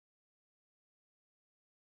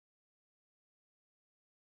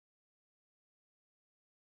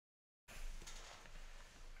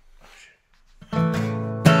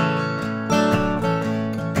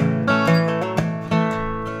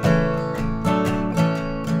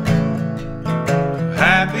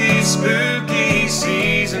spooky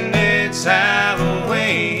season, it's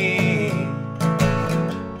Halloween.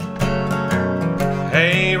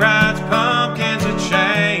 Hayrides, pumpkins, a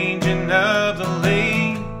changing of the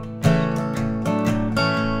leaves.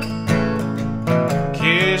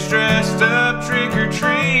 Kids dressed up,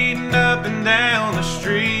 trick-or-treating up and down the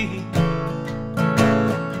street.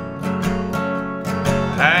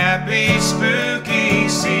 Happy spooky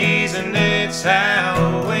season, it's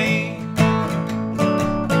Halloween.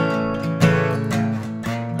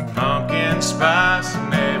 Pumpkin spice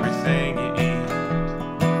and everything you eat.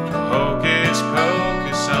 Hocus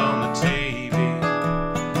pocus on the TV.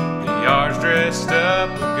 The yard's dressed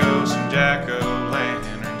up with ghosts and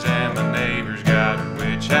jack-o'-lanterns, and my neighbor's got her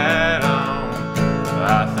witch hat on.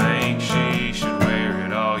 I think she should wear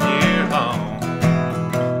it all year long.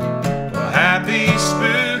 Well, happy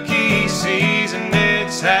spooky season,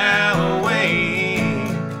 it's Halloween.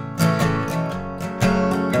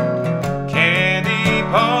 Candy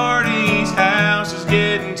parties, houses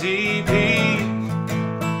getting TP.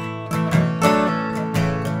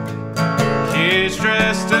 Kids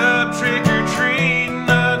dressed up, trick-or-treating,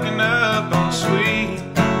 looking up on sweets.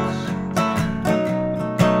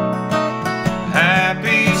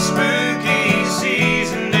 Happy spooky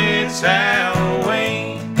season, it's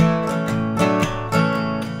Halloween.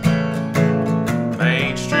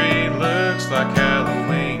 Main Street looks like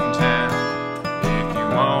Halloween town. If you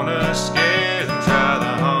wanna scare them, try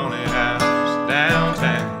the haunted house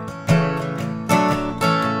downtown.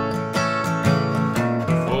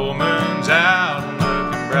 The full moon's out and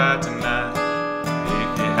looking bright tonight.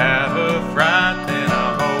 If you have a fright, then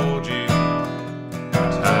I'll hold you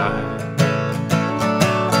tight.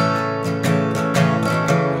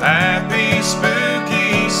 Happy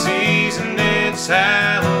spooky season, it's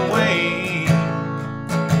Halloween.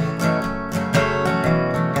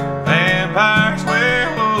 Vampires,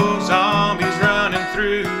 werewolves, zombies running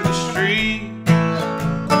through the streets.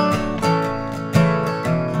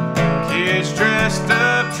 Kids dressed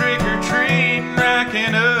up, trick-or-treating,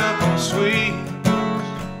 racking up on sweets.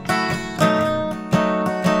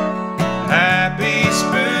 Happy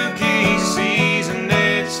spooky season,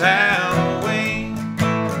 it's Halloween.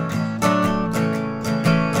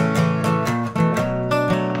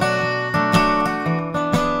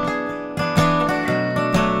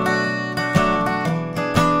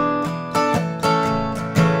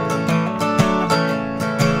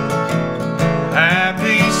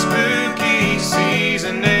 Happy spooky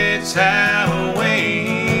season, it's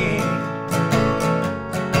Halloween.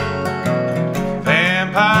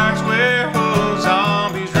 Vampires, werewolves,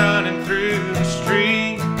 zombies running through the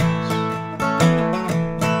streets.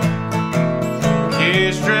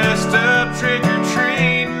 Kids dressed up,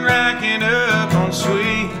 trick-or-treating, racking up on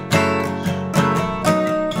sweets.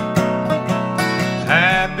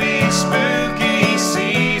 Happy spooky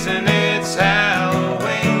season, it's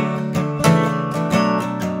Halloween.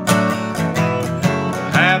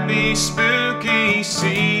 Happy spooky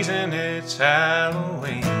season, it's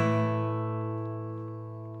Halloween.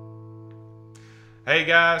 Hey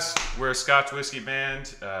guys, we're a Scotch whiskey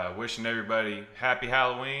band. Wishing everybody happy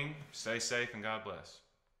Halloween. Stay safe and God bless.